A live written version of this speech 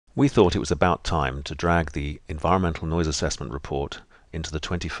We thought it was about time to drag the environmental noise assessment report into the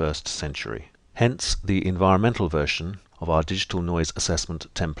 21st century. Hence the environmental version of our digital noise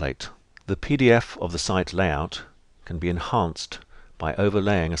assessment template. The PDF of the site layout can be enhanced by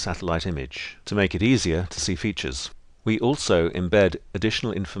overlaying a satellite image to make it easier to see features. We also embed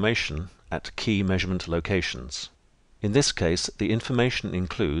additional information at key measurement locations. In this case, the information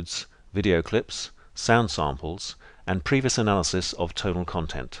includes video clips, sound samples, and previous analysis of tonal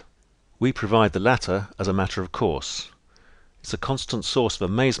content. We provide the latter as a matter of course. It's a constant source of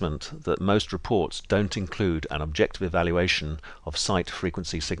amazement that most reports don't include an objective evaluation of site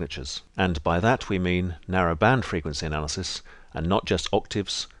frequency signatures. And by that we mean narrow band frequency analysis and not just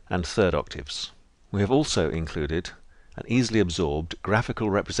octaves and third octaves. We have also included an easily absorbed graphical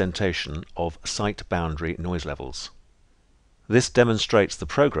representation of site boundary noise levels. This demonstrates the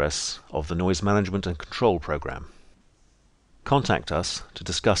progress of the noise management and control program. Contact us to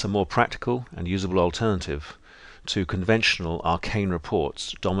discuss a more practical and usable alternative to conventional arcane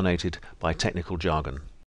reports dominated by technical jargon.